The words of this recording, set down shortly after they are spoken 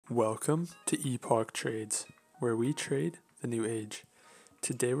Welcome to Epoch Trades, where we trade the new age.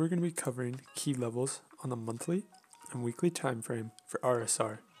 Today we're going to be covering key levels on the monthly and weekly time frame for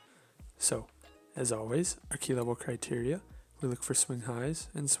RSR. So, as always, our key level criteria: we look for swing highs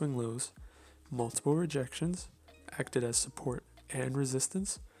and swing lows, multiple rejections, acted as support and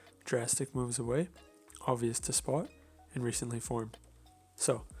resistance, drastic moves away, obvious to spot, and recently formed.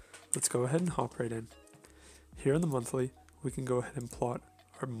 So, let's go ahead and hop right in. Here on the monthly, we can go ahead and plot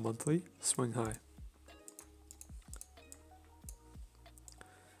our monthly swing high.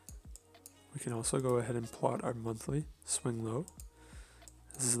 We can also go ahead and plot our monthly swing low.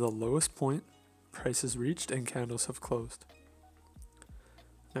 This is the lowest point price is reached and candles have closed.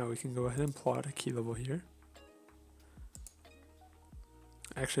 Now we can go ahead and plot a key level here.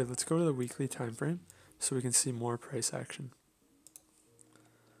 Actually, let's go to the weekly time frame so we can see more price action.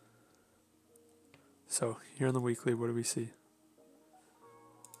 So here on the weekly, what do we see?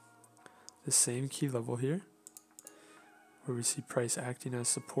 The same key level here, where we see price acting as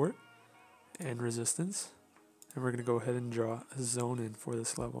support and resistance, and we're going to go ahead and draw a zone in for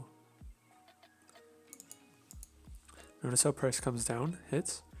this level. Notice how price comes down,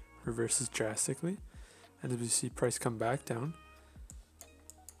 hits, reverses drastically, and as we see price come back down,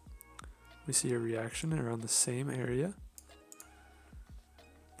 we see a reaction around the same area.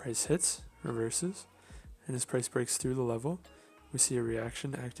 Price hits, reverses, and as price breaks through the level, we see a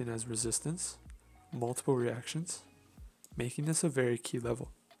reaction acting as resistance, multiple reactions, making this a very key level.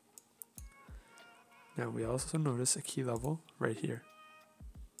 Now we also notice a key level right here.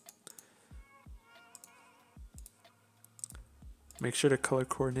 Make sure to color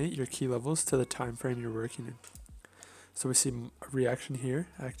coordinate your key levels to the time frame you're working in. So we see a reaction here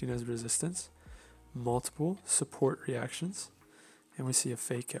acting as resistance, multiple support reactions, and we see a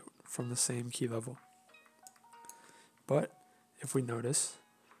fake out from the same key level. But if we notice,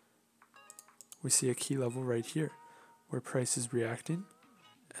 we see a key level right here where price is reacting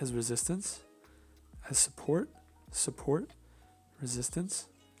as resistance, as support, support, resistance,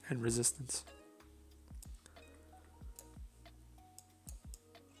 and resistance.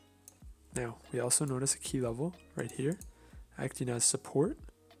 Now, we also notice a key level right here acting as support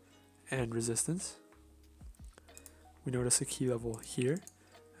and resistance. We notice a key level here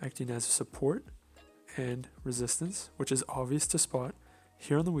acting as support and resistance, which is obvious to spot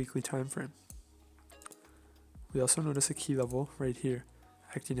here on the weekly time frame. We also notice a key level right here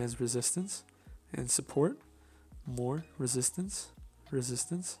acting as resistance and support, more resistance,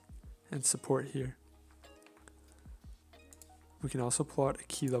 resistance, and support here. We can also plot a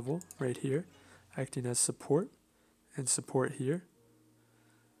key level right here acting as support and support here,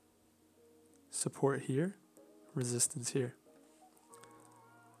 resistance here.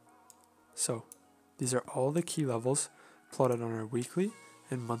 So, these are all the key levels plotted on our weekly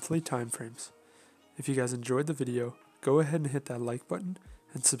and monthly time frames. If you guys enjoyed the video, go ahead and hit that like button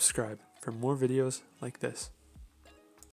and subscribe for more videos like this.